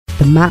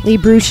The Motley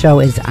Brew Show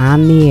is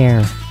on the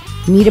air.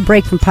 Need a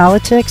break from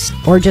politics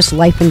or just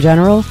life in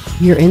general?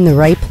 You're in the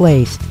right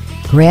place.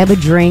 Grab a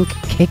drink,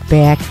 kick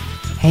back,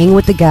 hang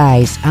with the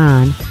guys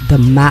on The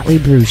Motley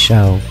Brew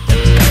Show.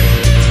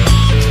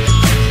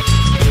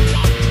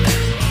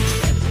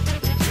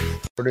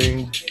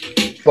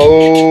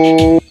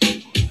 Boom.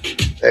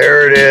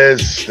 There it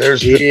is.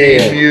 There's the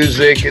theme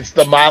music. It's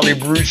the Motley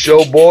Brew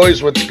Show,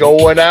 boys. What's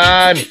going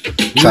on?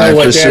 Time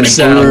for some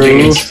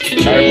brew.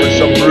 Time for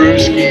some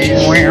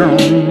brewskis. All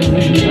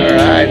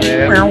right,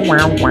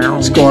 man.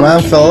 What's going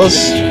on,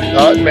 fellas?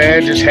 Nothing,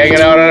 man. Just hanging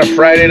out on a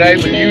Friday night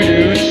with you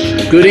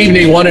dudes. Good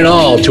evening, one and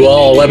all, to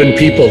all 11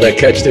 people that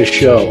catch this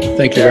show.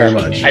 Thank you very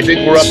much. I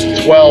think we're up to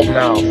 12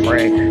 now,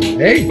 Frank.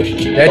 Hey,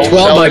 that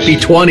 12 might be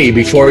 20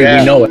 before we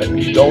know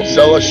it. Don't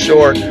sell us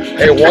short.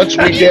 Hey, once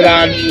we get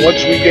on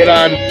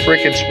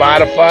freaking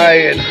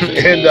Spotify and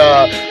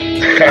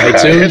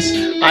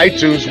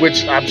iTunes,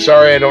 which I'm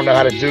sorry I don't know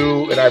how to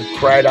do, and I've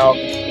cried out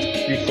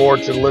before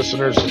to the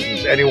listeners. If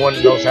there's anyone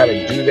that knows how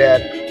to do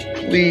that,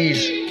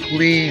 please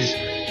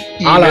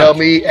email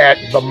me at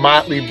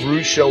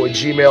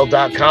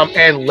themotleybrewshow@gmail.com.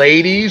 And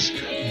ladies,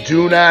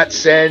 do not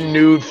send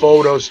nude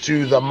photos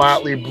to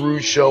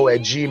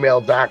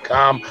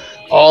themotleybrewshow@gmail.com.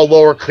 All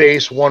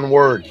lowercase, one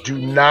word. Do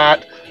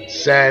not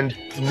send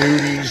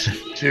nudies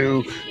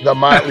to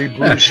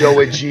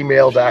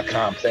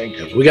themotleybrewshow@gmail.com. Thank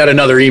you. We got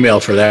another email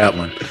for that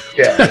one.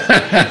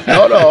 Yeah.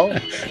 No.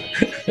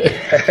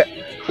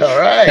 All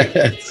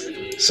right.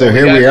 So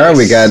here we are.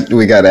 We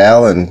got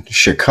Al in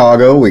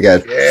Chicago. We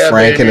got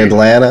Frank in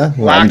Atlanta.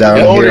 I'm down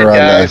here on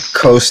the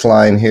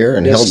coastline here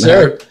in Hilton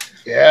Head.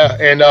 Yeah,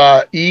 and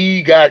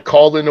E got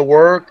called into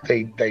work.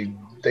 They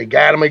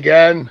got him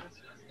again.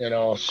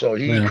 So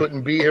he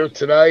couldn't be here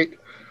tonight.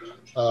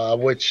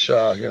 Which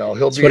he'll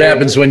that's be.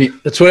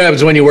 That's what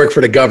happens when you work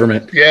for the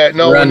government. Yeah,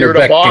 no, when you're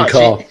the boss,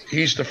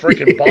 he's the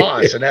freaking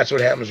boss, and that's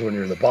what happens when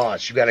you're the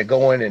boss. You got to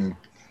go in and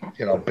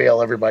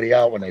bail everybody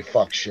out when they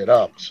fuck shit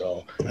up.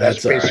 So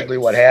that's basically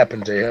what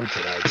happened to him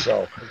tonight.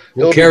 So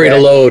we'll carry the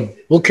load.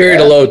 We'll carry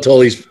the load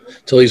till he's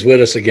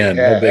with us again.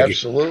 Yeah, no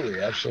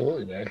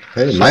absolutely, man.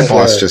 Hey, my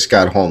boss just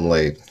got home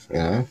late.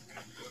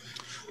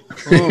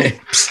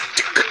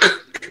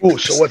 Ooh,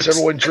 so what's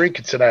everyone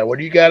drinking tonight? What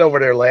do you got over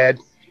there, lad?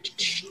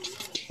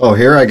 Oh,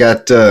 here I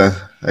got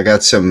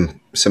some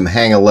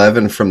Hang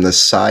 11 from the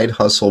Side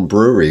Hustle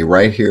Brewery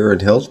right here in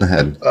Hilton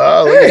Head.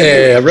 Oh,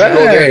 hey,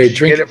 right. Did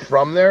you get it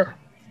from there?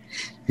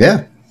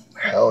 Yeah.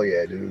 Hell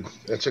yeah, dude.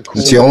 That's a cool.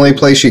 It's the only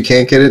place you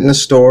can't get it in the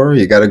store.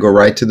 You got to go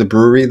right to the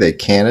brewery. They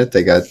can it.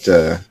 They got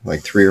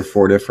like 3 or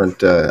 4 different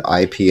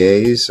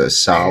IPAs, a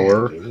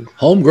sour. Man,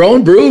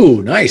 homegrown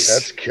brew. Nice.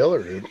 That's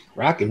killer, dude.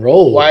 Rock and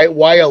roll.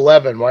 Why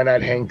 11? Why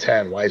not Hang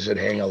 10? Why is it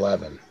Hang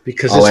 11?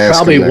 Because it's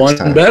probably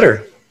one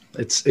better.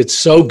 It's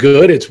so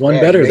good. It's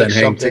one better than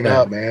Hang 10.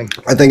 Up, man.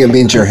 I think it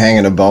means you're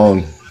hanging a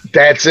bone.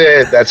 That's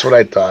it. That's what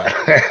I thought.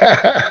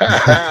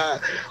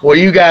 Well,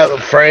 you got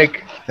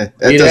Frank. That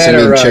doesn't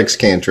mean chicks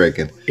can't drink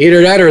it.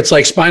 Either that or it's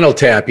like Spinal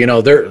Tap.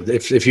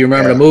 If you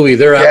remember the movie,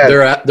 their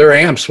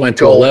amps went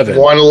to 11.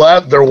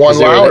 They're one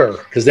louder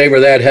because they were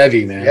that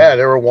heavy, man. Yeah,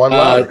 they were one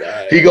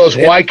louder. He goes,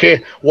 why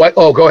can't? What?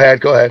 Oh, go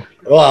ahead.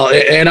 Well,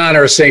 in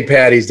honor of St.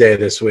 Patty's Day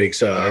this week,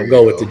 so I'll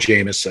go with the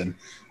Jameson.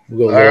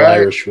 We'll go with a little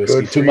Irish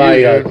whiskey to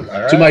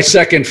my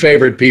second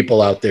favorite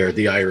people out there,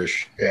 the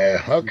Irish.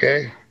 Yeah.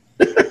 Okay.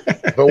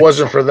 If it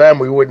wasn't for them,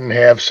 we wouldn't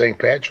have St.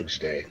 Patrick's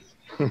Day.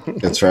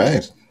 That's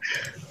right.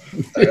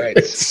 All right.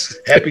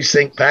 Happy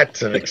St.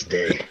 Patrick's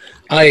Day.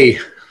 Aye.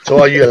 To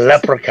all you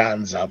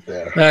leprechauns out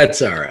there.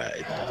 That's all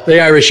right.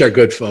 The Irish are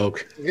good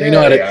folk. Yeah, they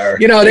know how to.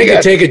 They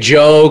can take a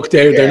joke.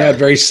 They're not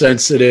very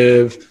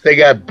sensitive. They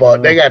got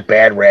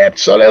bad rap,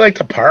 so they like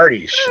to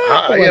party.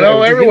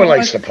 Everyone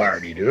likes to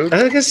party, dude.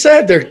 Like I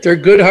said, they're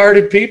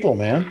good-hearted people,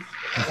 man.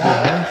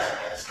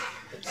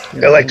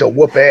 They like to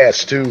whoop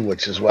ass too,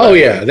 which is what. Oh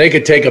yeah, they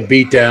could take a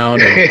beat down.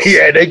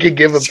 Yeah, they could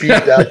give a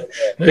beat down.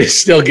 They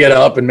still get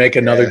up and make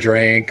another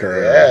drink,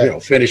 or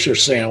finish their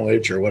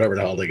sandwich, or whatever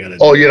the hell they got to do.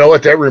 Oh, you know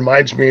what? That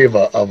reminds me of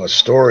a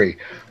story.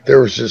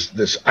 There was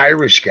this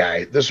Irish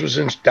guy. This was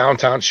in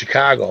downtown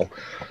Chicago,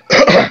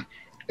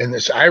 and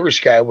this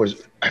Irish guy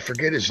I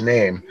forget his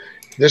name.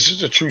 This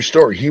is a true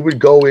story. He would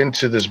go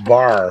into this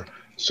bar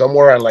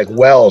somewhere on like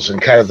Wells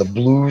and kind of the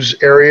blues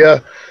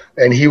area.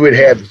 And he would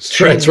have.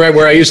 That's right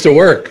where I used to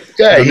work.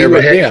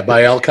 Yeah,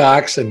 by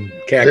Alcox and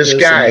Cactus.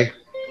 This guy,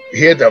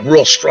 he had a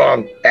real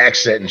strong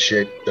accent and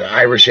shit, the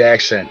Irish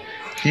accent.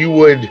 He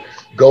would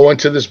go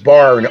into this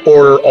bar and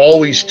order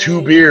always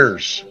 2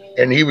 beers,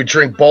 and he would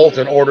drink both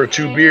and order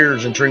 2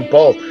 beers and drink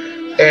both.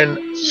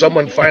 And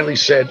someone finally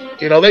said,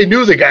 they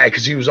knew the guy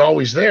because he was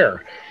always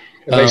there.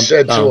 And they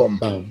said to him,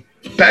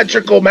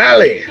 Patrick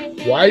O'Malley,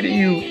 why do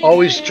you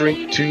always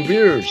drink 2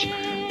 beers?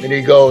 And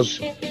he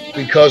goes,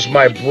 because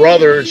my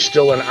brother is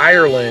still in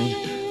Ireland,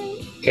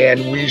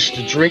 and we used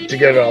to drink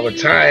together all the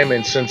time.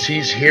 And since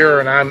he's here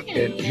and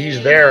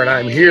he's there and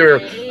I'm here,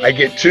 I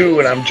get 2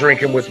 and I'm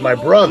drinking with my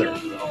brother.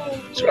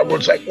 So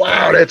everyone's like,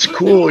 wow, that's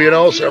cool,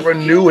 So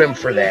everyone knew him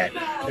for that.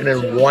 And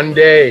then one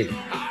day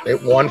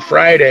one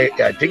Friday,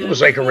 I think it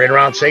was like right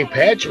around St.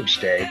 Patrick's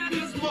Day.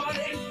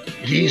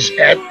 He's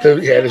at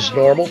his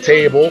normal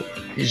table.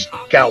 He's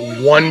got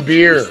one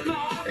beer,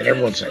 and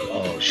everyone's like,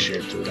 "Oh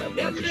shit, dude! I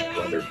wonder if his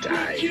brother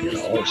died,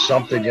 or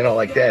something,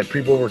 like that."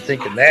 People were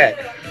thinking that,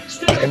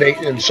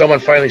 and someone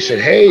finally said,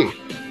 "Hey,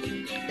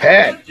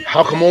 Pat,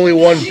 how come only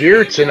one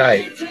beer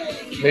tonight?"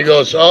 And he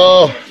goes,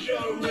 "Oh,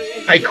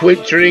 I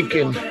quit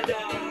drinking."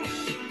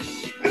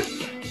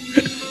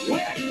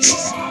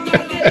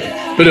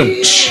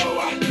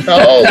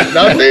 No,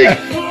 nothing.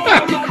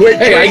 He quit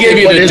drinking, I gave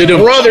you but the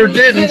his brother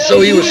didn't, so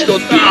he was still.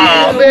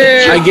 Oh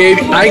man! I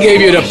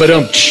gave you the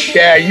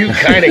Yeah, you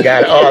kind of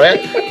got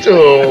it.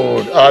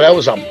 That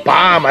was a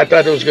bomb. I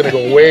thought it was going to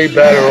go way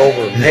better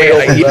over.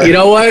 Hey, you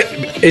know what?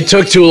 It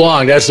took too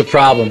long. That's the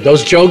problem.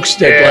 Those jokes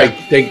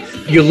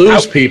you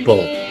lose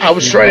people. I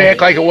was trying to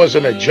act like it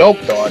wasn't a joke,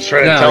 though. I was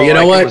trying to tell you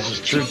know what? It was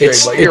his true thing,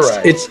 but you're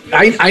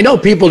right. I know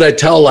people that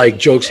tell like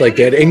jokes like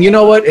that, and you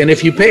know what? And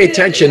if you pay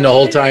attention the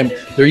whole time,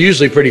 they're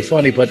usually pretty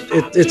funny. But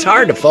it's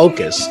hard to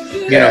focus.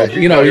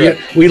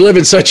 We live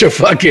in such a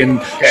fucking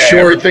short.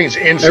 Everything's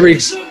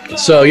instant.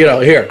 So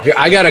here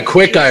I got a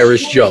quick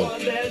Irish joke,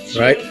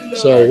 right?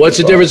 So what's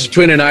the difference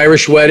between an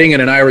Irish wedding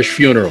and an Irish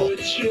funeral?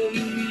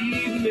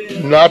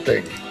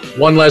 Nothing.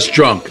 One less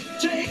drunk.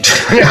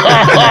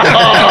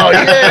 Oh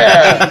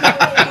yeah.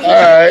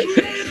 All right.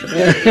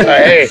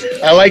 Hey,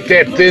 I like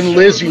that Thin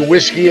Lizzy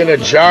whiskey in a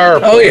jar.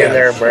 In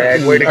there,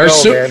 Brad. Way to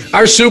go, man.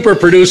 Our super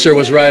producer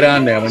was right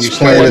on there when you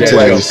started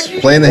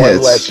playing the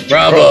hits.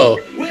 Bravo,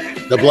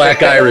 the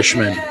Black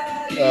Irishman.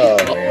 Oh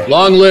man.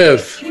 Long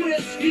live.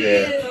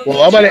 Yeah.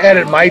 Well, I'm gonna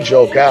edit my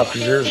joke out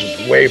because yours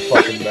is way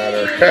fucking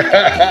better.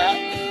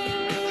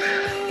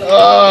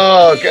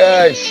 Oh,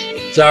 guys.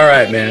 It's all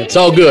right, man. It's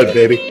all good,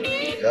 baby.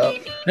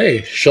 Yep.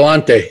 Hey,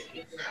 Shalante.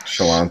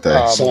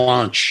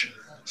 Shalante.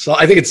 So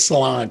I think it's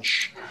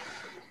Salanch,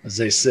 as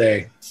they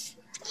say.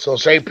 So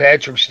St.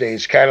 Patrick's Day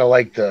is kind of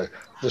like the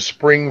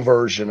spring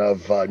version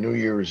of New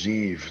Year's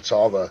Eve. It's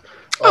all the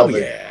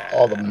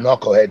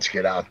knuckleheads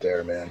get out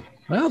there, man.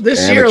 Well,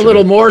 this year a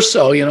little more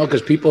so,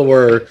 because people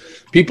were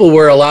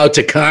allowed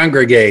to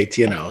congregate,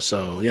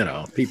 so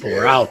people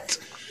were out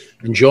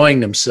enjoying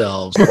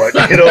themselves. What,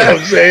 you know what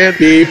I'm saying?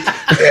 Beep.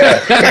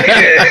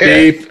 Yeah.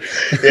 Beep.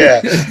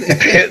 Yeah.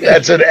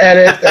 That's an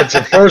edit. That's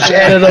the first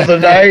edit of the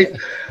night.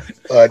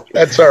 But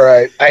that's all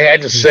right. I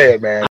had to say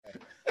it, man.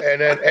 And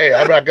then, hey,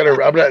 none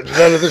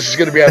of this is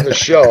gonna be on the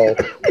show,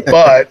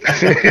 but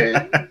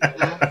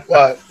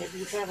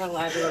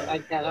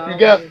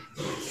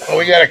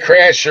we got a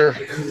crasher.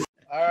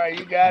 All right,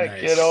 you got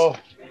it, kiddo.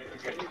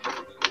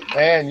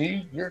 Man,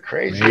 you're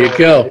crazy. There you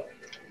go.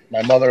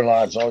 My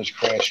mother-in-law is always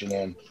crashing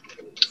in.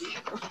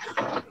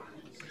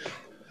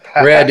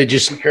 Brad, did you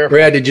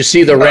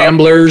see the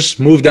Ramblers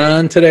moved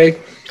on today?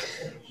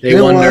 They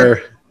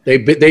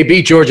they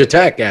beat Georgia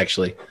Tech,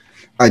 actually.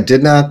 I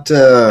did not.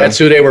 That's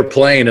who they were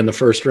playing in the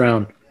first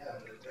round.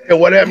 And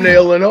what happened to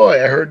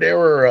Illinois? I heard they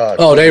were.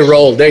 They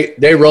rolled.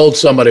 They rolled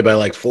somebody by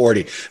like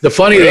 40. The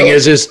funny thing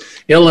is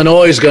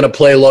Illinois is going to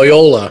play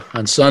Loyola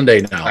on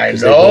Sunday now. I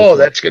know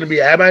that's going to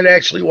be. I might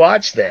actually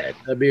watch that.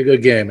 That'd be a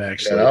good game,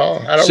 actually.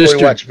 I don't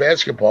really watch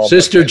basketball.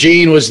 Sister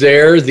Jean was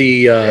there.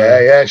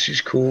 Yeah,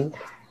 she's cool.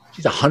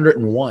 She's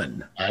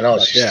 101. I know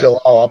she's still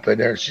all up in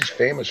there. She's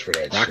famous for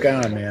that. Rock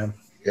on, man.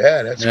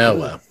 Yeah, that's cool.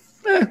 Well,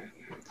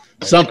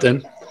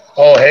 something.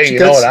 Oh, hey, you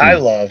know what I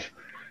love?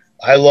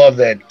 I love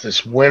that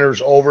this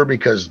winter's over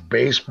because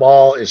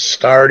baseball is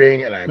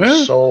starting, and I'm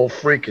so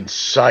freaking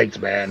psyched,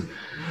 man.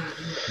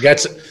 We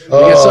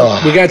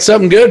got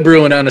something good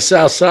brewing on the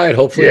south side.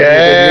 Hopefully,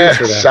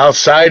 south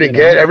side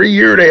again. Every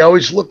year they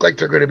always look like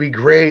they're going to be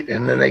great,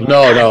 and then they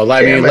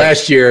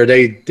last year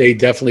they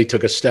definitely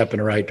took a step in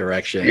the right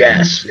direction.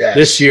 Yes.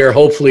 This year,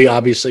 hopefully,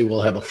 obviously,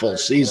 we'll have a full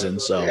season.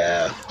 So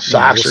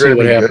Sox are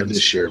going to be good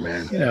this year,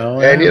 man.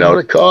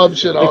 The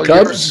Cubs. The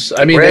Cubs.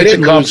 I mean, they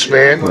didn't Cubs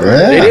fan.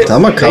 Yeah,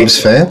 I'm a Cubs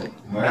fan.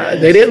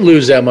 They didn't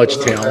lose that much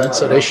talent,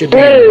 so they should.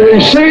 Hey, they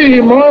see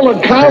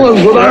Marlon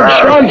Collins without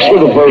strikes for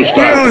the first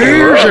time.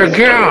 Here's a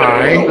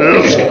guy.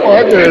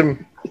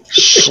 Fucking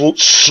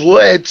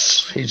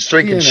Schlitz. He's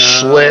drinking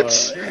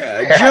Schlitz.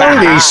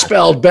 Jody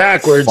spelled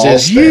backwards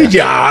is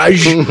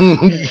Yidaj.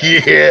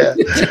 Yeah.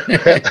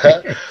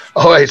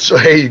 All right, so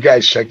hey, you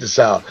guys, check this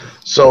out.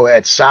 So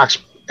at Sox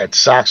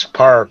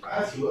Park,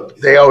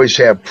 they always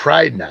have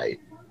Pride Night.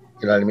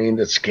 You know what I mean?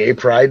 It's Gay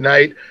Pride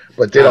Night.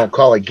 But they don't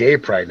call it Gay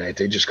Pride Night.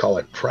 They just call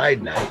it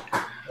Pride Night.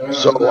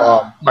 So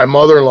my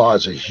mother-in-law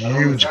is a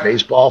huge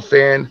baseball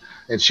fan,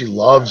 and she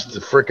loves the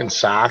freaking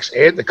Sox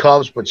and the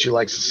Cubs, but she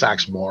likes the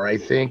Sox more, I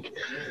think.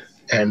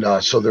 And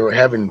so they were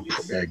having,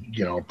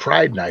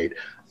 Pride Night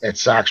at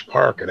Sox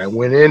Park. And I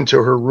went into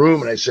her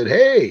room, and I said,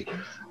 hey.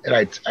 And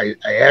I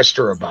asked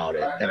her about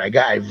it. And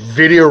I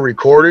video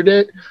recorded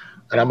it,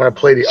 and I'm going to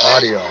play the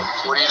audio.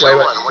 What are you doing?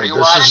 What are you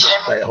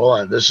watching? Hold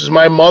on. This is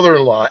my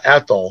mother-in-law,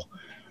 Ethel.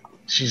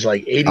 She's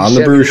like 87 on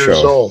the Brew years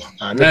Show. old.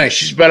 Nice.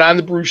 She's been on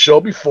the Brew Show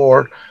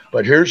before,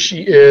 but here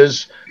she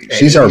is.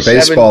 She's our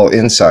baseball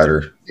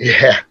insider.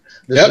 Yeah.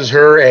 This is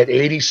her at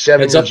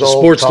 87 years old. Heads up the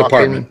sports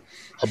department.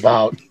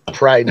 about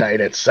Pride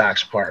Night at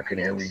Sox Park, and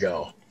here we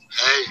go.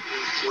 Hey,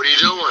 what are you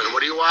doing?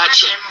 What are you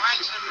watching?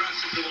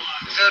 The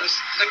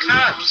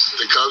Cubs.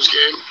 The Cubs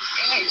game?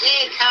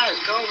 Yeah, Cubs.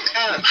 Go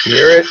Cubs. You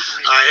hear it?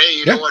 Hey,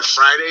 you know what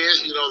Friday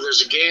is? You know,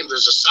 there's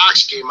a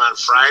Sox game on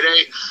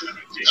Friday.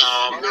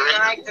 I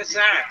like the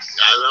Sox.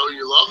 I know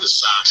you love the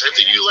Sox. I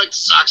think you like the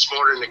Sox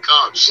more than the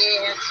Cubs.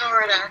 Yeah,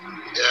 sort of.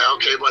 Yeah,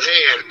 okay, but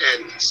hey,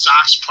 at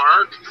Sox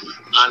Park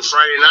on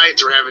Friday night,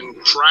 they're having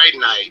Pride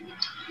Night.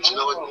 Do you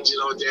know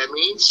what that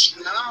means?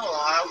 No,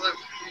 all the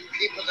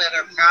people that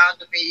are proud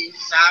to be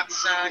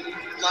Sox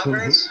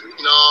lovers.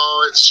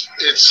 No, it's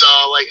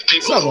like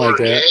people Something who are like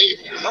that. gay.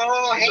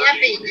 Oh,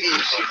 happy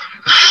people.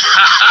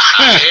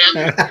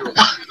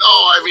 No,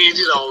 I mean,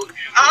 you know.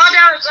 Oh,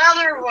 there's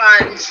other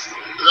ones.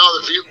 No,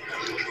 the people.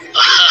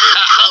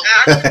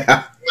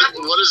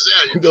 What is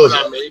that? You put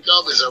on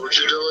makeup? Is that what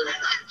you're doing?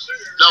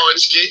 No,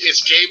 it's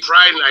gay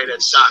pride night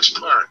at Sox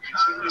Park.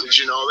 Did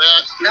you know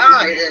that? No,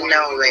 I didn't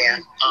know that.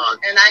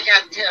 And I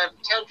got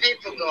 10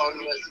 people going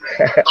with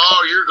me.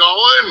 Oh, you're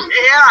going?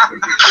 Yeah.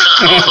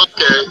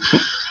 Okay.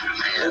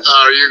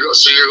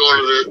 So you're going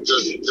to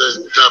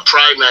the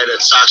Pride Night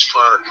at Sox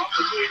Park.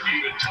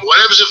 What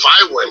happens if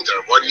I went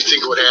there? What do you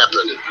think would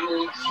happen?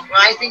 Well,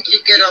 I think you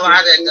get a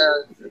lot of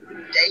the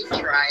date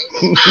tries.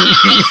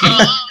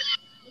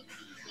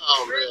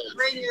 Oh, man.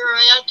 Bring your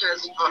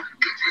address book.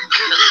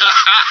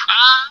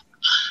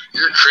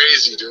 You're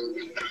crazy,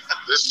 dude.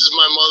 This is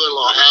my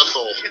mother-in-law,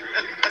 Ethel.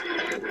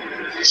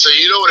 So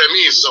you know what I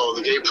mean. So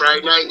the gay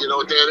pride night, you know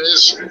what that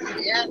is?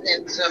 Yeah,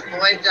 it's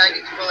boys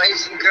like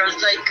boys and girls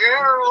like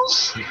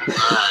girls.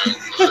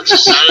 All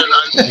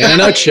right. In a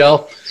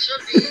nutshell. It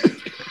should be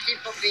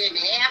people being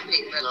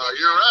happy. But no,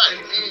 you're right.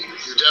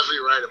 You're definitely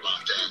right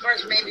about that. Of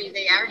course, maybe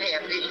they are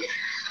happy.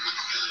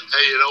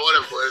 Hey, you know what?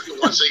 If,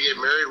 once they get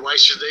married, why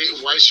should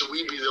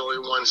we be the only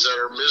ones that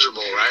are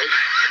miserable, right?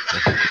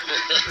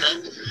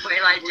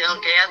 Wait, I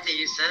tell Kathy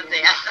you said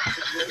that.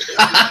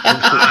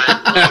 All right.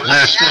 Well,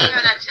 I'm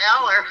gonna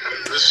tell her.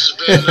 This has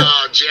been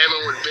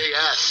Jamming with Big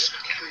S.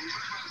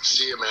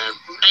 See you, man.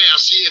 Hey, I'll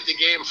see you at the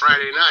game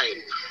Friday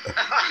night.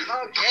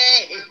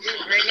 Okay. You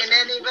bringing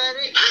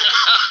anybody?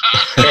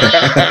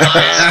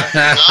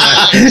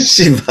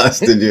 She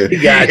busted you. He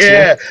got you.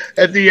 Yeah,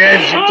 at the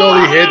end, she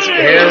totally hits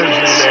hammers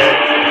you,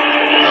 man.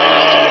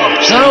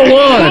 How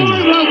one?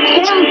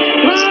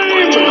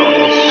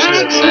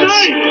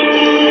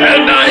 At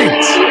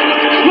night.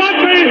 Let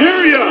me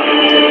hear you.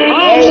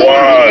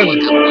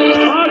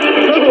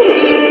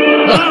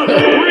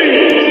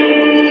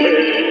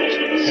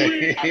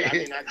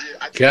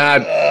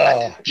 God.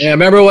 Yeah,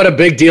 remember what a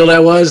big deal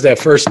that was, that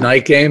first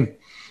night game?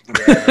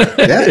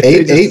 Yeah,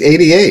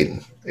 88.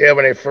 Yeah,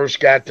 when they first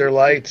got their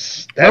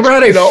lights. Remember how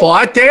they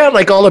fought there?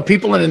 Like all the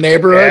people in the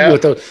neighborhood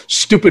with the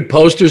stupid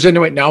posters in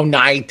there. No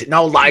night,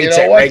 no lights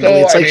at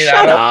Wrigley. It's like,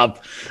 shut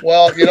up.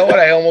 Well, you know what?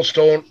 I almost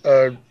don't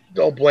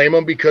blame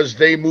them because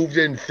they moved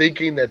in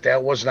thinking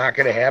that was not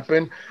going to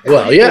happen. And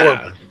well,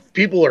 yeah.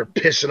 People are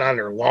pissing on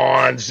their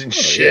lawns and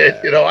shit.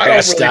 Yeah. You know, I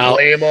don't really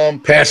blame them.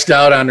 Passed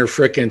out on their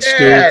freaking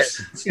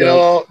stoops. You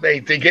know,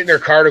 they get in their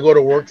car to go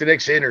to work the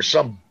next day and there's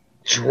some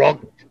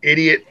drunk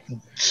idiot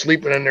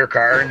sleeping in their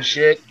car and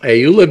shit.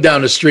 Hey, you live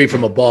down the street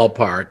from a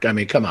ballpark. I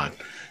mean, come on.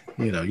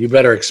 You know, you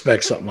better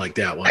expect something like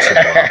that once in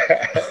a while.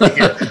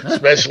 Yeah,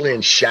 especially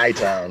in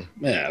Chi-Town.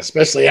 Yeah,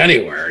 especially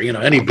anywhere. You know,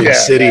 any big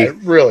city.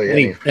 Man,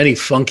 really. Any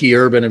funky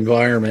urban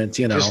environment,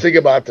 you know. Just think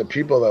about the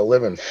people that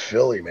live in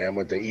Philly, man,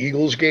 with the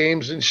Eagles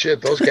games and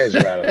shit. Those guys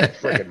are out of their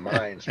freaking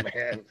minds,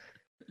 man.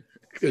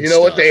 Good you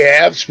know what they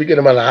have? Speaking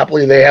of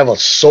Monopoly, they have a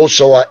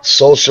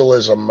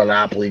socialism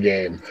Monopoly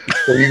game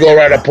where you go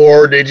around a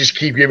board, they just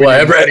keep giving you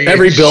money.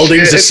 Every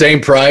building's shit. The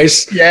same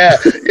price. Yeah.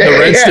 The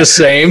rent's the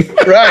same.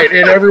 Right.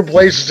 And every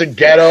place is a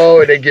ghetto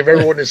and they give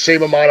everyone the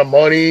same amount of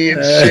money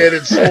and shit.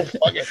 It's so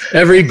fucking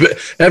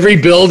every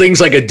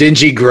building's like a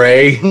dingy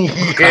gray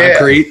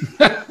concrete.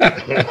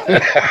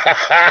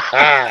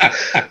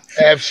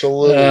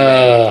 Absolutely.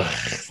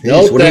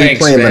 No, what are you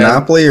playing, man?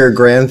 Monopoly or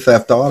Grand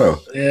Theft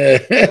Auto? Yeah,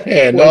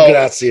 no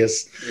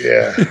gracias.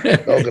 Yeah,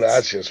 no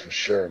gracias for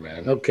sure,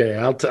 man. Okay,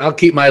 I'll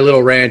keep my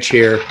little ranch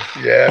here.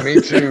 Yeah, me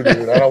too,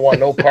 dude. I don't want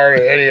no part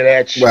of any of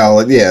that shit.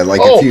 Well, yeah,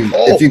 like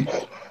if you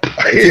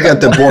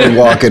got the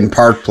boardwalk in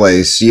Park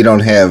Place, you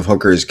don't have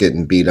hookers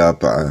getting beat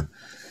up.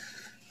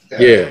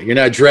 Yeah, you're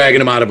not dragging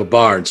them out of a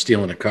bar and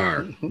stealing a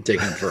car and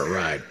taking them for a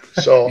ride.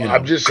 So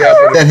I'm just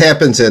happy. That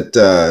happens at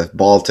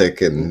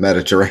Baltic and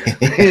Mediterranean.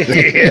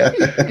 Yeah,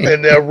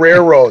 and the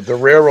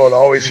railroad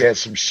always has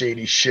some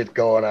shady shit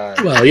going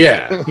on. Well,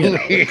 yeah,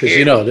 because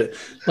a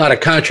lot of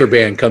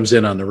contraband comes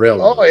in on the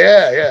railroad. Oh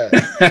yeah.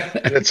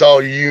 It's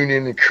all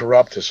union and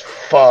corrupt as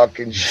fuck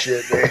and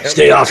shit, man.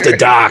 Stay off the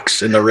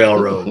docks and the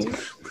railroads.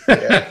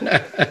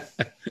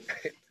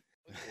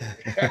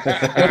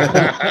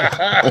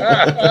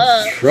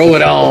 Throw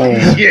it on.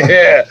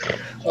 Yeah.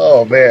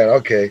 Oh man,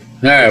 okay.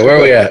 All right, where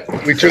are we at?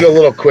 We took a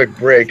little quick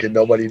break and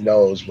nobody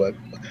knows, but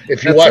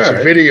if you watch a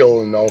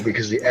video, you'll know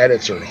because the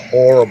edits are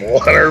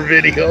horrible on our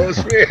videos,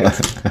 man.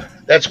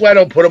 That's why I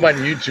don't put them on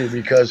YouTube,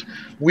 because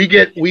we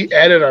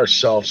edit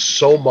ourselves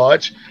so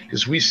much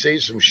because we say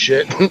some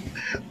shit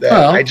that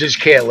I just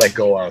can't let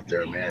go out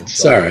there, man. So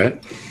it's all right.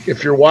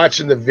 If you're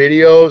watching the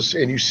videos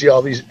and you see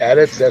all these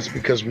edits, that's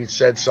because we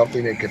said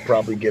something that could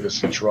probably get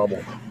us in trouble.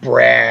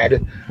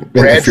 Brad's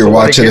if you're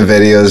watching the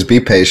videos, be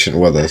patient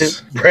with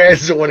us.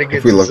 Brad's the one who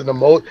gets the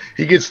most.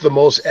 He gets the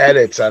most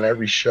edits on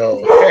every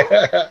show.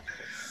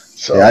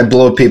 So I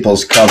blow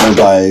people's cover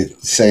by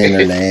saying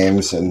their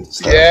names and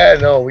stuff. Yeah,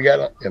 no, we got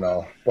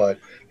to, but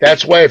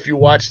that's why if you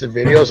watch the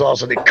videos,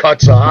 also it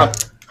cuts off.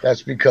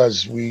 That's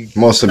because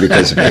mostly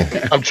because of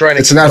me. I'm trying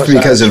to. It's not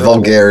because of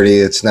vulgarity.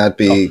 It's not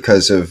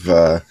because of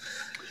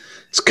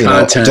it's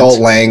content, adult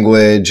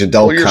language,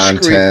 adult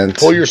content.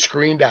 Pull your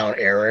screen down,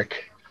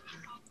 Eric.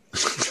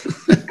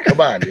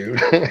 Come on, dude.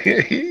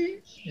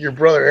 Your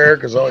brother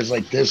Eric is always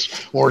like this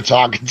when we're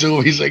talking to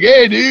him. He's like,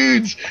 "Hey,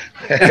 dudes."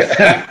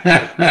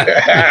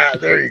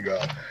 There you go.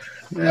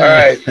 All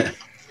right.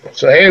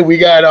 So hey, we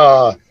got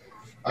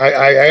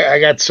I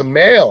got some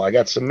mail. I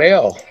got some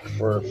mail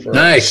for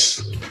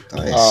nice.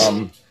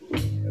 I'm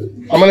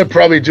gonna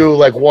probably do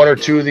like one or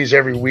two of these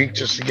every week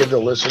just to give the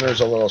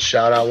listeners a little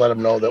shout out, let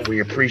them know that we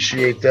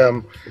appreciate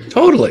them.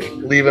 Totally.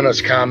 Leaving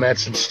us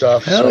comments and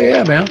stuff. Hell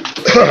yeah, man.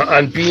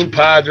 On Bean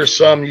Pod, there's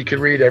some you can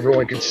read,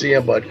 everyone can see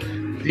them, but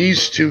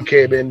these two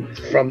came in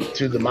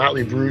to the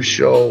Motley Brew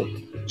Show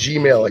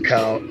Gmail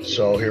account.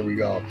 So here we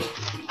go.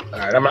 All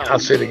right, I'll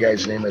say the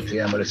guy's name at the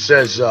end, but it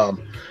says,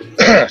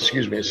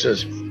 excuse me, it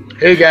says,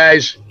 "Hey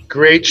guys,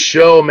 great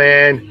show,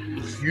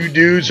 man. You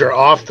dudes are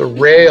off the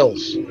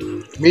rails.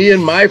 Me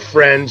and my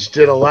friends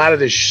did a lot of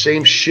the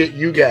same shit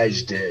you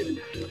guys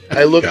did.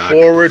 I look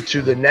forward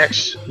to the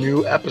next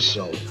new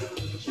episode.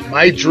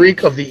 My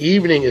drink of the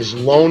evening is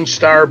Lone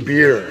Star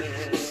beer.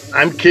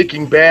 I'm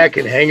kicking back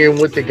and hanging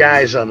with the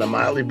guys on the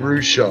Motley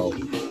Brew Show.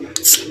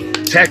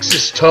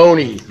 Texas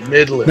Tony,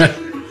 Midland."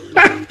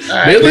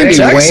 Midland,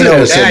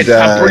 Texas.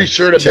 I'm pretty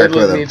sure that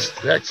Midland means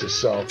Texas.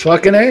 So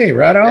fucking A,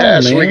 right on,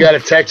 man. So we got a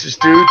Texas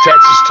dude,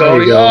 Texas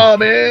Tony. Oh,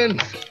 man.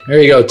 There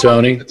you go,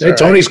 Tony. Hey,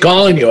 Tony's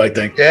calling you, I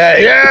think.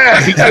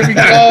 Yeah. He could be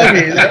calling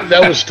me.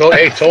 That was Tony.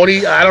 Hey,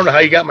 Tony, I don't know how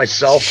you got my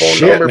cell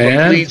phone number,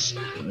 man.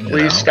 But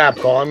please stop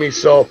calling me.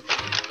 So,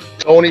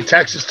 Tony,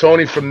 Texas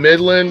Tony from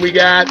Midland, we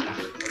got.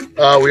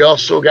 We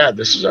also got,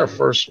 this is our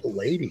first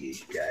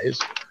lady, guys.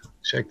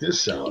 Check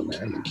this out,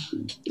 man.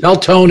 Tell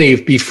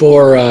Tony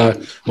before,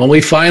 when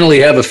we finally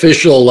have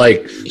official,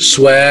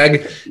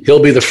 swag, he'll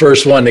be the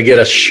first one to get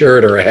a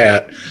shirt or a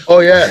hat.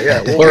 Oh,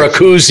 yeah. Or a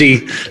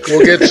koozie.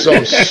 We'll get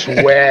some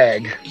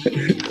swag.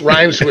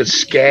 Rhymes with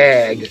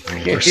skag.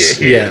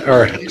 Yeah,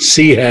 or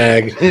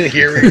sea-hag.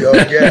 Here we go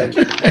again.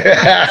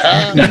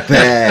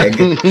 Bag.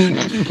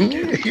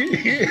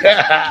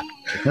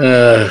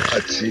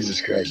 Jesus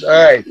Christ. All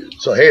right.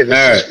 So, hey,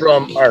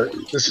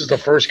 this is the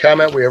first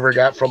comment we ever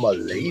got from a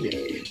lady.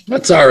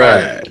 That's all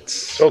right.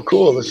 So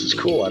cool. This is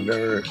cool. All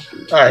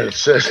right. It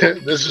says,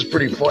 this is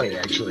pretty funny,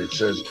 actually. It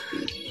says,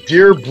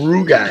 "Dear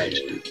Brew Guys,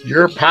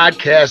 your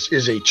podcast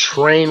is a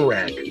train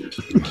wreck,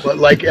 but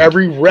like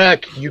every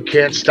wreck, you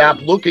can't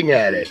stop looking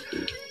at it.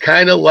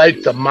 Kind of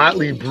like the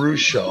Motley Brew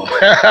Show."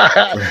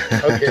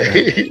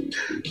 Okay.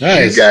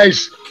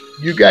 Nice.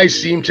 You guys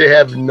seem to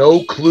have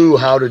no clue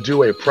how to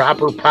do a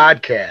proper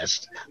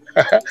podcast.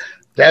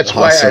 That's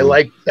awesome.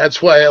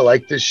 why I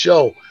like this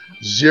show.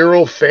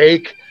 Zero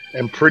fake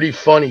and pretty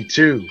funny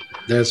too.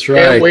 That's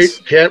right.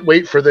 Can't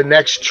wait for the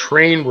next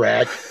train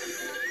wreck.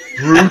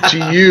 Brew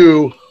to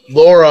you,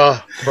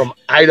 Laura from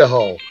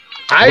Idaho.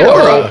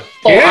 Laura.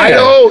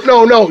 Idaho?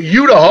 No,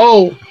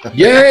 Idaho.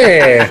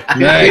 Yeah.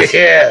 Nice.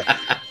 Yeah.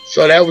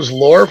 So that was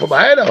Laura from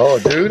Idaho,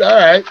 dude. All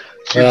right.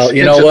 Well,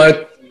 you know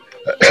what?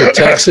 To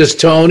Texas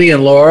Tony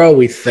and Laura,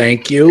 we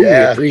thank you.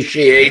 Yeah. We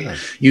appreciate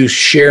you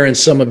sharing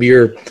some of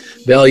your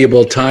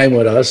valuable time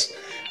with us.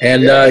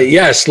 And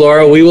yes,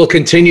 Laura, we will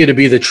continue to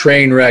be the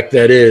train wreck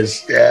that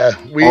is. Yeah,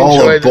 we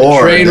enjoy the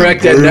train wreck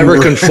that never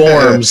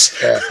conforms.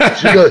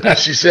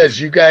 She says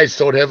you guys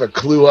don't have a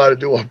clue how to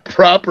do a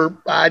proper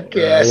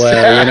podcast.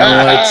 Well,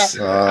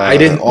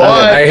 you know what?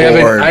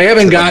 I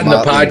haven't gotten the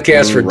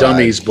podcast for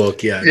Dummies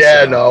book yet.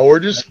 Yeah, no, we're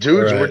just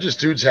dudes. Right. We're just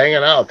dudes hanging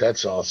out.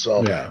 That's all.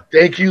 So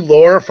thank you,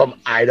 Laura from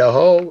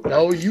Idaho.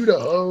 No,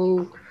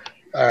 Idaho.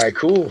 All right,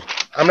 cool.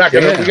 I'm not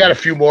gonna. We got a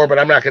few more, but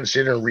I'm not gonna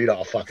sit there and read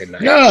all fucking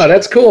night. No,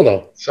 that's cool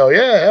though. So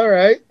yeah, all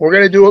right. We're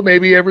gonna do it.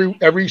 Maybe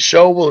every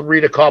show we'll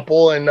read a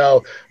couple, and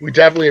we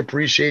definitely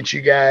appreciate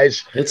you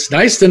guys. It's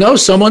nice to know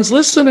someone's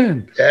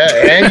listening. Yeah,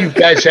 and you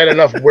guys had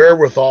enough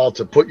wherewithal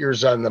to put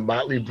yours on the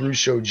Motley Brew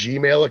Show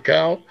Gmail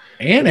account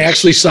and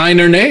actually sign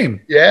their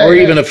name. Yeah, or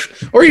even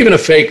a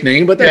fake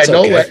name, but that's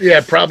okay.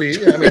 Probably.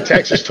 I mean,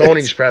 Texas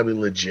Tony's probably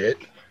legit.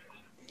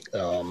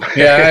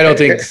 I don't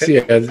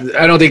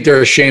think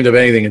they're ashamed of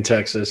anything in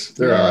Texas.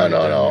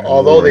 No.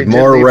 Although they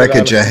more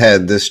wreckage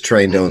ahead, this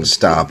train don't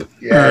stop.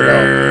 Yeah,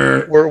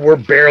 no. We're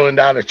barreling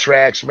down the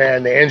tracks,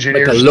 man. The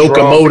engineers like a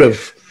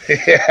locomotive.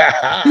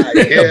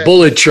 A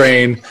bullet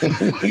train.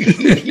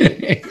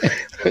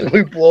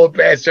 We blow it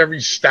past every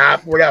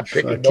stop. We're not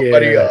picking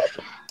nobody up.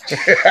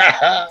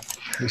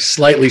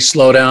 Slightly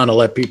slow down to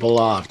let people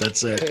off.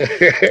 That's it.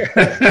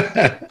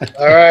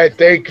 All right.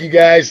 Thank you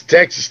guys.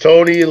 Texas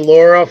Tony and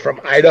Laura from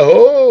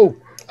Idaho.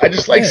 I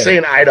just like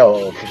saying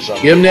Idaho for some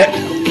reason.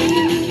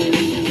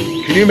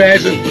 Can you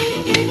imagine?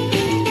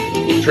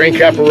 Train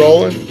kept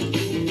rolling.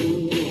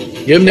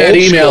 Give him that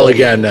email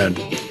again then.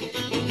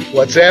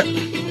 What's that?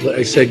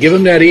 I said, give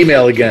him that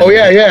email again. Oh,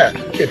 yeah.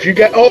 If you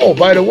got,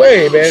 by the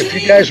way, man, if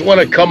you guys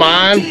want to come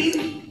on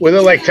with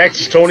it, like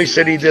Texas Tony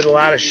said he did a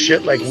lot of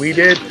shit like we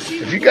did.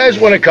 If you guys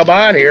want to come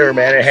on here,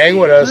 man, and hang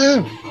with us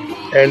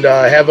and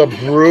have a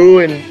brew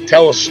and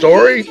tell a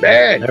story,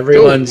 man.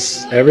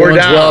 Everyone's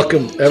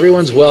welcome.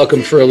 Everyone's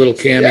welcome for a little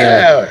cameo.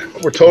 Yeah,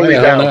 we're totally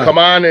down. Come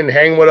on and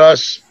hang with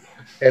us.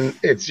 And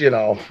it's,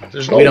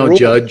 there's no We don't rules.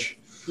 judge.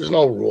 There's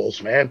no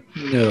rules, man.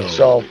 No.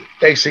 So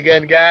thanks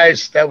again,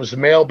 guys. That was the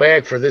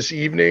mailbag for this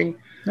evening.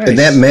 Nice. And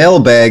that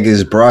mailbag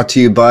is brought to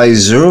you by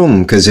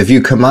Zoom, because if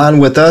you come on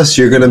with us,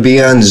 you're going to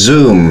be on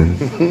Zoom.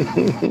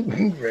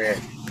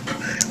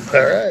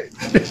 All right.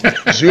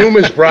 Zoom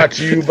is brought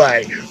to you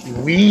by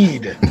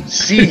Weed.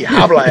 Si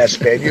habla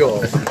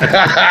español.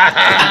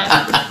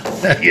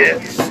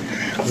 Yes.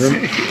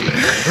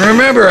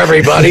 Remember,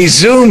 everybody,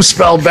 Zoom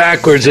spelled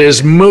backwards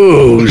is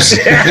moose.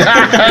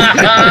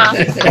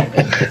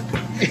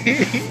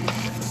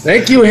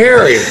 Thank you,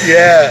 Harry.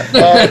 Yeah.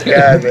 Oh,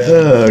 God, man.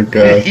 Oh,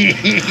 God.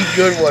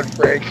 Good one,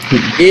 Frank.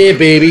 Yeah,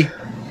 baby.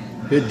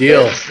 Good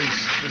deal.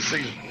 This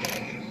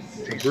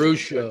thing's Brew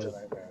show.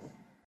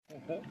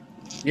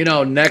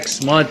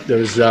 Next month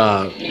there's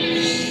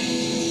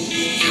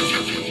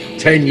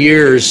 10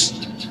 years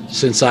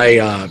since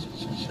I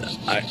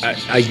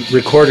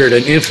recorded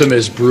an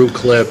infamous Brew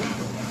clip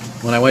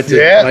when I went to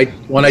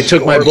when I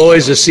took my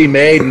boys to see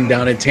Maiden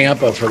down in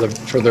Tampa for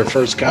their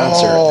first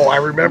concert. Oh, I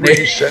remember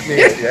you sent me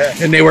it. Yeah.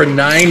 And they were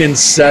 9 and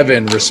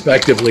 7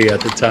 respectively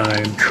at the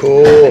time.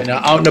 Cool. And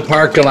out in the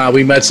parking lot,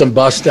 we met some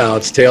bust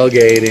outs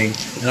tailgating,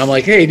 and I'm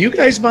like, "Hey, do you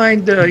guys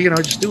mind,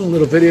 just doing a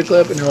little video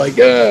clip?" And they're like,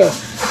 "Yeah."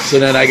 So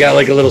then I got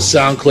like a little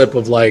sound clip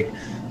of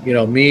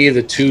me,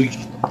 the 2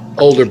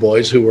 older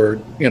boys who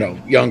were,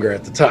 younger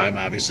at the time,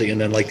 obviously,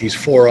 and then like these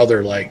 4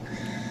 other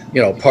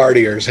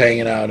partiers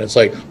hanging out. And it's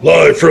like,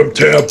 live from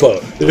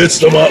Tampa, it's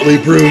the Motley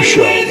Brew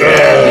Show.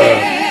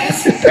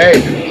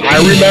 Hey, I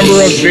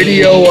remember a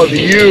video of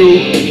you.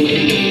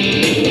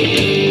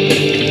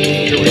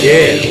 With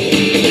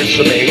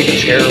some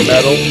 80s hair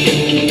metal.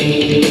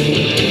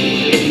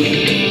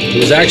 It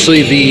was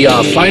actually the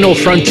Final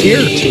Frontier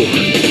tour.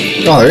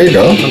 Oh, there you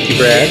go. Monkey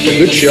Brad,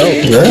 good show.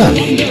 Yeah.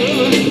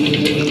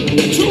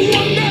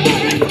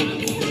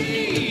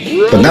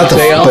 But not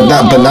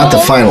the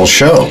final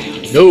show.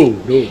 No,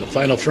 the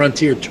Final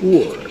Frontier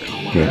tour.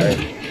 Yeah.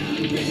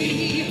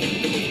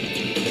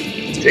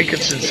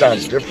 Dickinson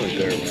sounds different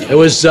there, man. It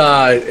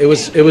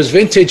was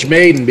vintage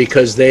Maiden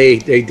because they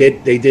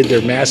did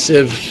their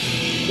massive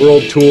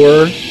world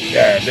tour.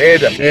 Yeah, they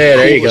had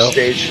there you go.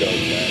 Stage shows,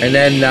 man. And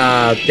then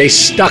they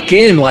stuck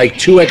in like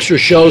 2 extra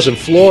shows in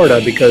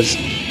Florida because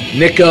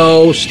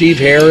Nico, Steve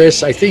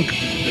Harris, I think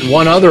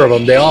one other of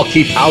them, they all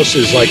keep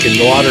houses like in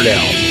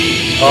Lauderdale.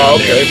 Oh,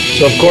 okay.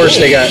 So of course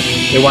they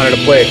wanted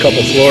to play a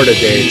couple Florida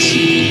dates.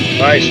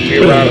 Nice, be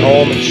around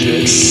home and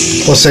shit.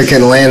 Plus they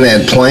can land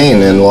that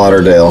plane in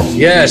Lauderdale.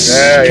 Yes,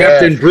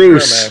 Captain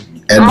Bruce. Sure,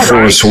 Ed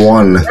Force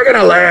One. We're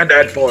gonna land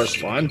Ed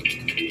Force One.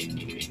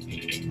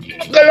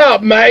 Good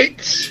up,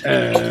 mates.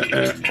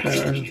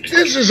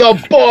 This is a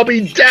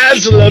Bobby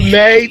Dazzler,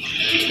 mate.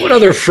 What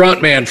other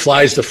frontman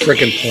flies the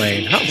frickin'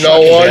 plane? How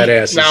No one.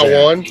 badass is Not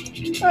that? one.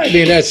 I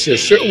mean, that's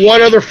just...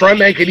 What other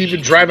frontman could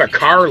even drive a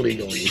car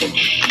legally?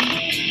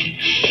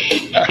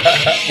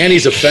 And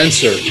he's a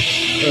fencer.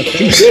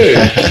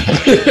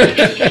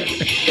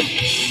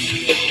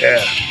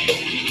 Yeah.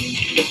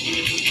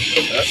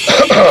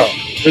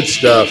 Good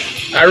stuff.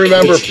 I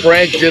remember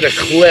Frank did a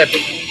clip,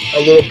 a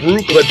little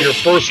brew clip, your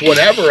first one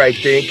ever, I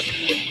think.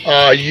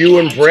 You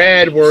and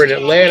Brad were in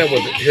Atlanta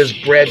with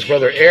Brad's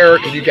brother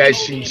Eric, and you guys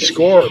seen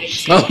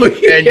Scorps. Oh,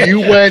 yeah. And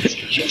you went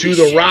to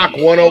the Rock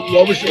 100.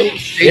 What was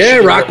it? Yeah,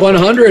 Rock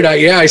 100.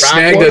 I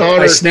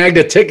snagged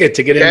a ticket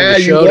to get into the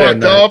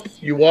show.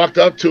 You walked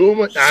up to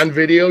him on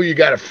video. You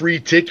got a free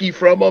ticket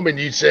from him, and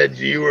you said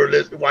you were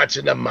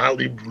watching the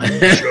Motley Brew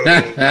show.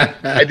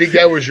 I think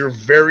that was your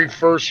very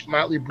first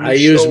Motley Brew show.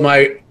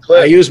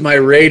 I used my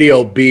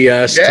radio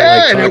BS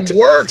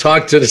to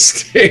talk to the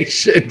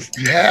station.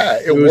 Yeah,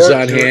 it was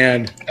worked. On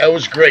hand. That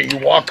was great. You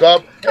walk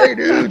up, hey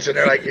dudes, and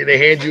they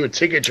hand you a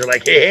ticket. You're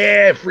like,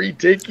 hey, free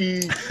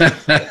ticket.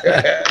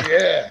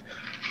 Yeah.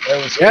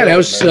 That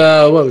was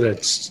what was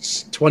it?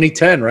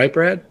 2010, right,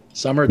 Brad?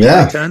 Summer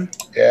 2010.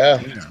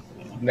 Yeah.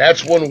 And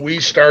that's when we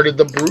started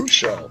the Brew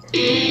Show.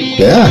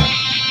 Yeah.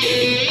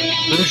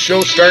 Brew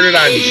Show started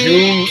on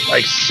June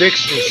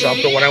 6th or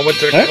something when I went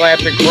to the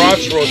Clapton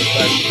Crossroads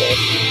Festival.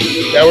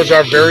 That was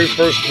our very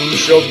first Brew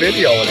Show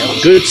video. And that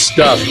was good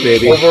stuff,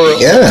 baby.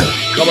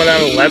 Coming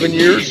on 11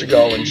 years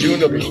ago. In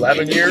June, it'll be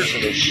 11 years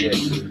of this shit.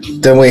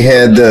 Then we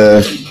had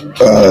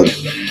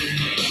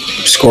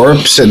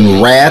Scorps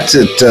and Rat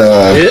at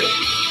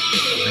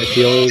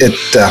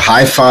the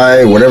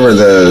Hi-Fi, whatever,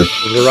 the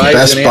Verizon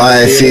Best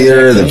Buy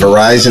Theater, the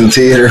Verizon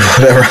Theater,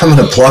 whatever. I'm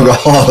going to plug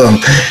all of them.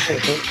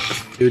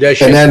 Dude,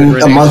 that and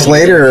then a month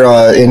later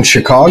in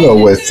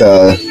Chicago with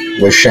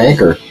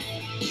Shanker.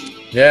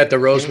 Yeah, at the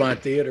Rosemont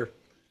Theater.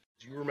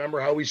 Do you remember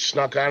how we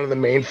snuck onto the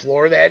main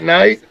floor that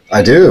night?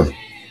 I do.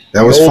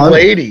 That was fun.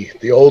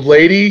 The old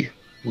lady,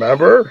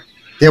 remember?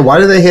 Yeah, why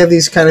do they have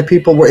these kind of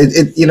people?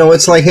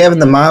 It's like having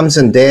the moms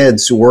and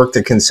dads who work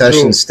the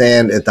concession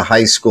stand at the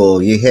high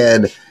school. You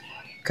had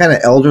kind of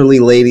elderly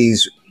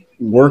ladies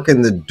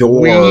working the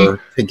door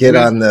to get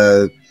on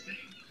the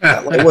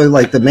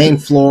like the main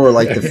floor,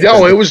 like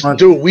the it was front.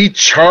 Dude, we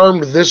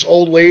charmed this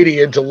old lady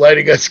into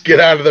letting us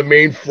get onto the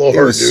main floor.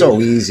 It was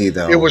so easy,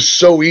 though. It was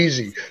so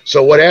easy.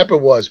 So what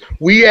happened was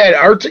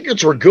our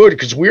tickets were good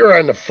because we were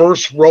on the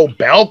first row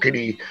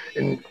balcony,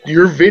 and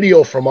your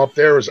video from up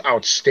there was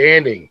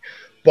outstanding.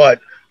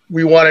 But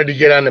we wanted to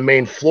get on the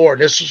main floor.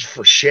 This was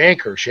for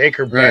Shanker.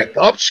 Shanker backed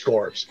up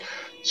scores.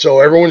 So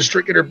everyone's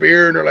drinking their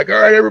beer, and they're like, all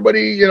right,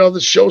 everybody,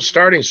 the show's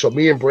starting. So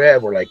me and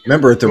Brad were like...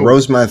 Remember, at the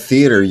Rosemont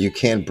Theater, you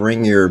can't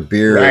bring your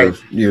beer,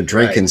 your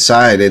drink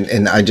inside.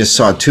 And I just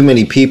saw too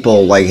many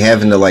people, like,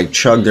 having to, like,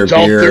 chug their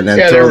beer and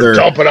then throw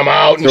dumping them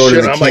out and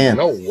shit. I'm like,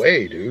 no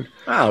way, dude.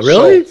 Oh,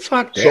 really?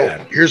 Fuck that.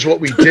 So here's what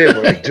we did.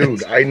 We're like,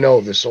 dude, I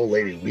know this old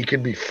lady. We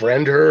can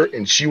befriend her,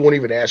 and she won't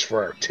even ask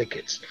for our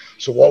tickets.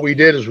 So what we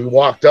did is we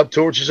walked up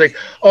to her. She's like,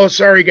 "Oh,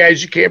 sorry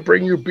guys, you can't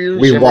bring your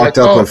beers." We walked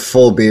up with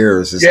full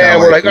beers.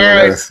 We're like, all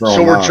right.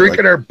 So we're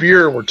drinking our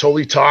beer. And we're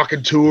totally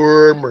talking to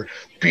her, and we're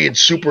being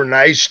super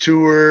nice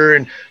to her.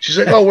 And she's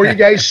like, "Oh, where you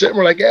guys sitting?"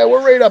 We're like, "Yeah,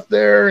 we're right up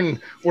there." And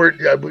we're,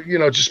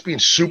 just being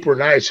super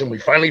nice. And we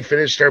finally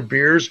finished our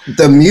beers.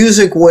 The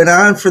music went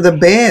on for the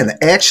band.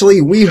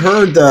 Actually, we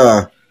heard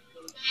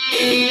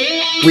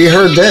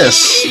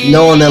this,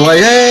 knowing that, like,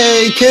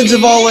 hey, kids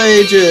of all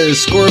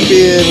ages,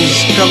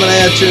 Scorpions coming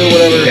at you,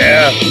 whatever.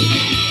 Yeah.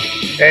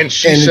 And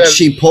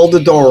she pulled the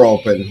door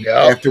open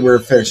after we were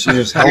finished. She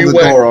just held the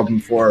door open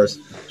for us.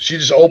 She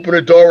just opened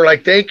the door. We're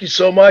like, thank you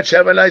so much.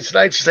 Have a nice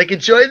night. She's like,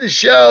 enjoy the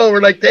show.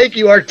 We're like, thank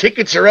you. Our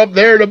tickets are up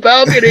there in the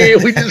balcony.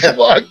 We just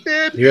walked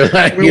in. You're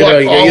like, we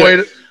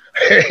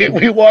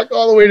walked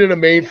all the way to the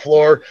main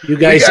floor. You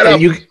guys,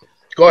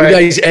 Go ahead. You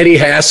guys Eddie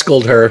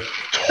Haskell'd her.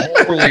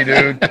 Totally,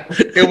 dude.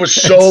 It was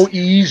so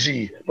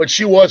easy. But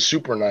she was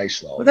super nice,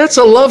 though. Well, that's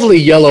a lovely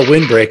yellow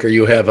windbreaker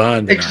you have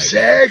on tonight.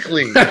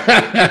 Exactly.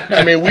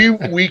 I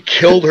mean, we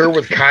killed her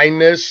with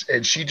kindness,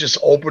 and she just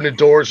opened the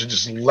doors and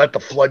just let the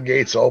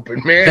floodgates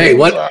open. Man. Hey,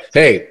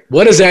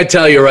 what does that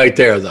tell you right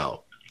there,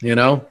 though?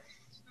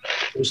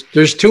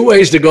 There's two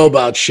ways to go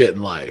about shit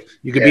in life.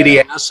 You could be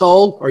the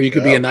asshole, or you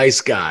could be a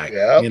nice guy.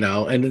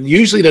 And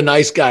usually the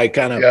nice guy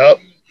kind of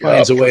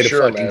finds a way to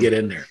fucking get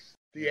in there.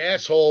 The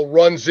asshole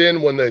runs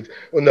in when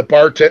the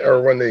bartender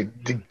or when the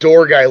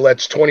door guy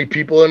lets 20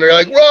 people in. They're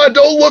like, "Ron,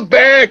 don't look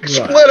back.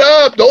 Split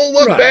up. Don't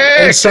look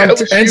back."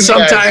 And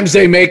sometimes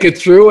they make it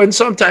through, and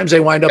sometimes they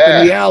wind up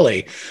in the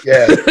alley.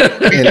 Yeah.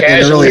 In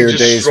earlier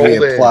days, we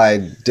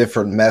applied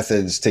different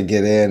methods to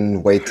get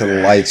in. Wait till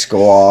the lights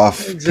go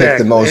off. Pick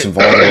the most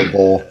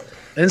vulnerable.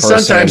 And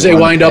sometimes they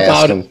wind up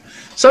out.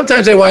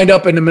 Sometimes they wind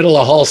up in the middle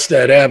of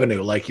Halstead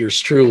Avenue, like yours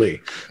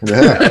truly.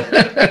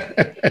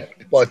 Yeah.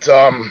 But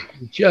you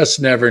just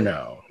never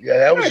know. Yeah,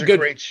 that was a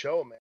great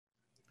show, man.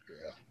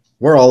 Yeah.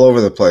 We're all over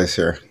the place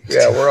here.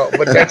 Yeah,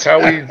 but that's how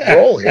we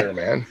roll here,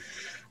 man.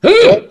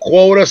 Don't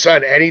quote us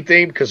on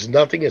anything because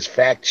nothing is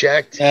fact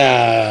checked.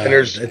 And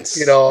there's if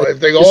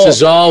they go,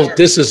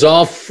 this is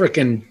all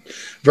freaking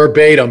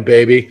verbatim,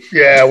 baby.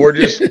 Yeah, we're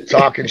just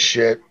talking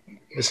shit.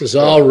 This is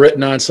all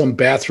written on some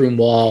bathroom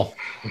wall.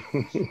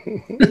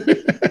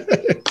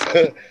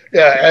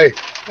 Yeah,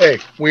 hey,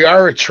 we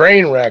are a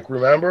train wreck,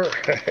 remember?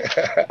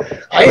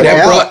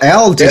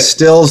 Al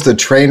distills the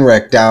train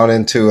wreck down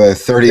into a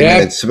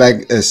 30-minute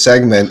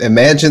segment.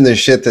 Imagine the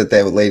shit that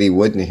lady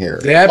wouldn't hear.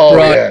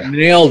 That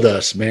nailed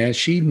us, man.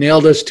 She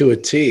nailed us to a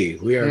T.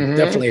 We are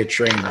definitely a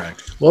train wreck.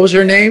 What was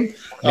her name?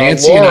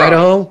 Nancy in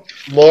Idaho?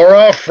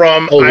 Laura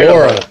from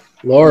Idaho.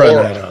 Laura in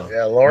Idaho.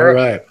 Yeah, Laura. All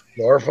right.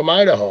 Laura from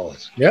Idaho.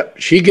 Yep.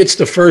 She gets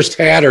the first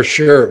hat or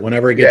shirt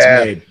whenever it gets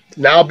made.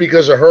 Now,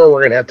 because of her,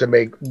 we're going to have to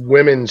make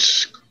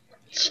women's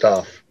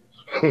stuff.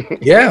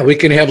 Yeah, we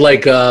can have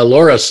like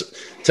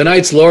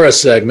tonight's Laura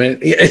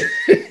segment.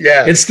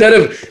 Yeah. Instead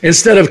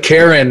of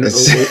Karen,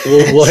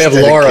 we'll have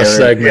Laura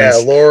segments.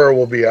 Yeah, Laura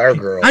will be our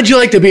girl. How'd you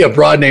like to be a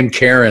broad named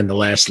Karen the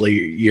last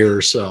year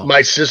or so?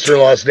 My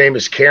sister-in-law's name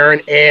is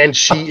Karen, and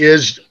she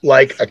is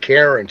like a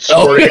Karen.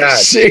 Swear to God.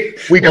 See?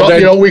 We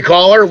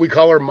call her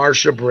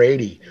Marsha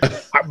Brady.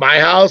 At my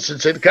house and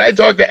said, "Can I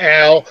talk to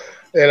Al?"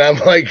 And I'm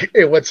like,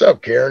 "Hey, what's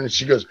up, Karen?" And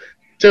she goes,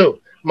 "Dude,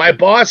 my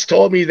boss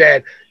told me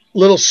that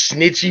little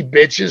snitchy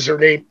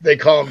bitches, they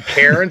call them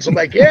Karens." I'm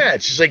like, "Yeah."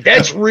 And she's like,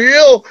 "That's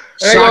real?"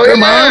 And Soccer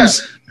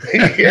moms?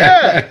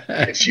 Yeah.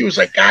 And she was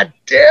like, "God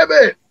damn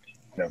it."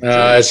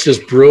 It's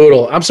just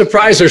brutal. I'm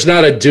surprised there's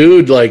not a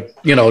dude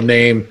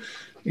name,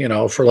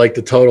 for like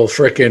the total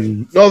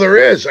frickin'. No, there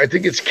is. I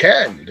think it's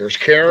Ken. There's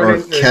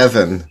Karen. Or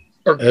Kevin.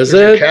 Or is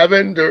it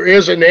Kevin? There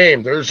is a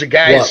name. There's a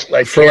guy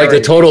like for like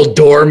the total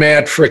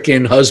doormat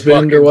freaking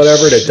husband or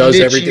whatever that does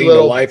everything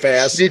the wife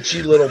asks.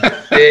 Snitchy little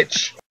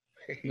bitch.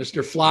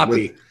 Mr.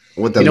 Floppy.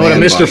 With the you know what a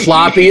Mr.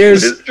 Floppy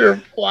is?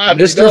 Mr. Floppy.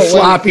 Mr.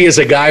 Floppy is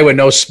a guy with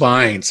no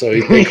spine, so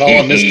they call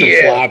him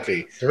Mr.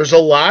 Floppy. There's a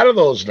lot of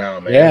those now,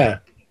 man. Yeah.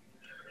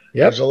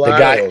 Yep. There's a lot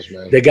of those,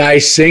 man. The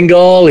guy's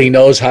single. He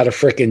knows how to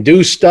freaking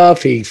do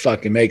stuff. He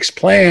fucking makes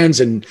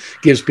plans and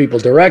gives people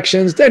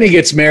directions. Then he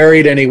gets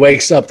married and he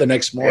wakes up the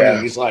next morning.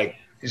 Yeah. He's like,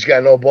 he's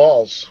got no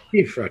balls.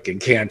 He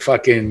can't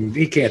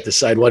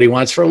decide what he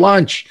wants for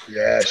lunch.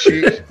 Yeah,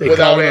 they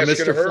call him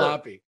Mr.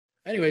 Floppy.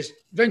 Anyways,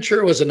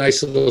 Ventura was a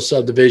nice little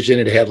subdivision.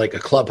 It had like a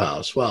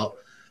clubhouse. Well,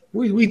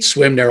 we'd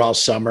swim there all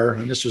summer,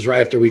 and this was right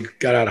after we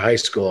got out of high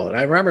school. And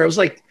I remember it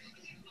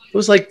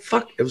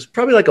was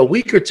probably like a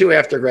week or two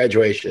after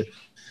graduation.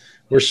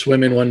 We're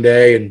swimming one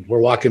day, and we're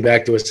walking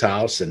back to his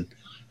house, and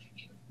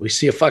we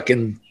see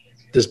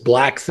this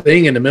black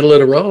thing in the middle of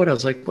the road. I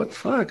was like, what the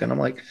fuck? And I'm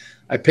like,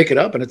 I pick it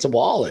up, and it's a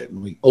wallet.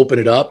 And we open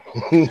it up.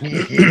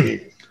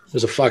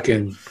 There's a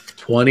fucking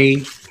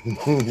 20,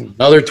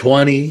 another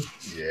 20.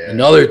 Yeah.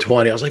 Another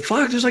 20. I was like,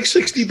 fuck, there's like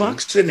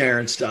 $60 in there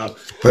and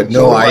stuff. But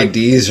no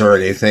IDs or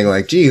anything.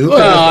 Like, gee, who?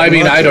 Well, I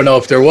mean, I don't know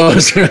if there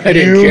was. I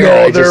didn't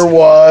care. There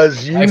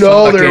was,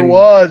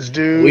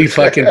 dude. We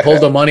fucking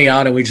pulled the money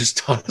out and we just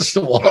tossed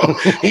the wall.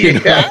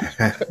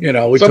 You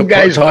know, we some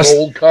guy's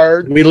gold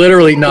card. We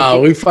literally,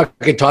 we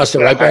fucking tossed it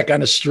right back on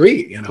the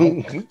street, you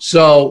know.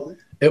 So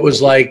it was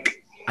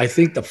like, I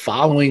think the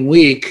following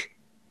week,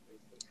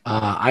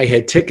 I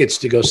had tickets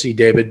to go see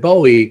David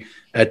Bowie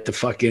at the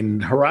fucking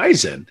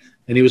Horizon.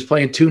 And he was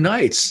playing 2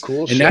 nights.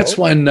 Cool. And that's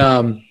when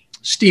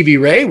Stevie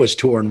Ray was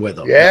touring with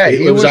him. Yeah,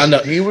 it was on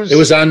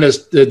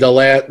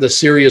the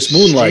Serious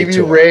Moonlight Stevie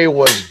tour. Ray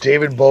was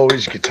David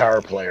Bowie's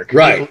guitar player.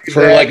 Right.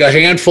 For like a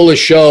handful of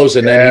shows,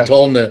 and then he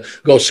told him to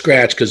go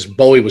scratch because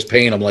Bowie was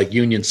paying him like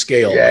union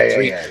scale,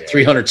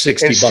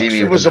 $360 and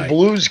Stevie was a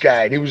blues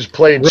guy. And he was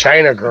playing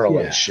China Girl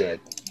and shit.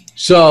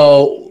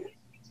 So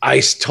I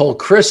told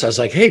Chris, I was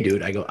like, hey,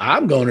 dude,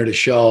 I'm going to the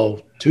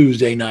show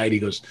Tuesday night. He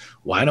goes,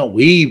 why don't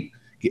we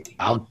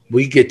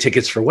get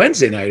tickets for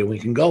Wednesday night and we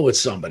can go with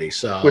somebody.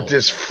 So with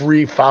this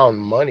free found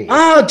money.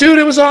 Oh, dude,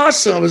 it was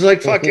awesome. It was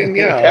like fucking,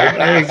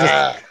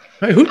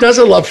 who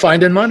doesn't love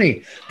finding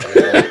money?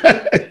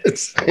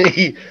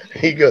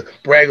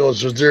 Brad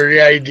goes, was there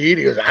any ID?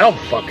 He goes, I don't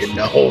fucking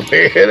know,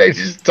 man. I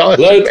just tossed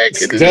it back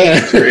into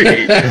the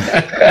street.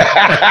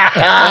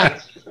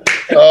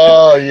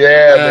 Oh,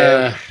 yeah,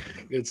 man.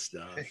 Good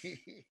stuff.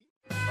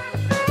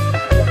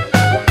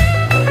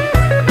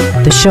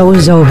 The show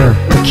is over,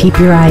 but keep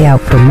your eye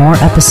out for more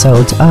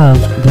episodes of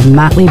The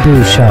Motley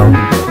Brew Show.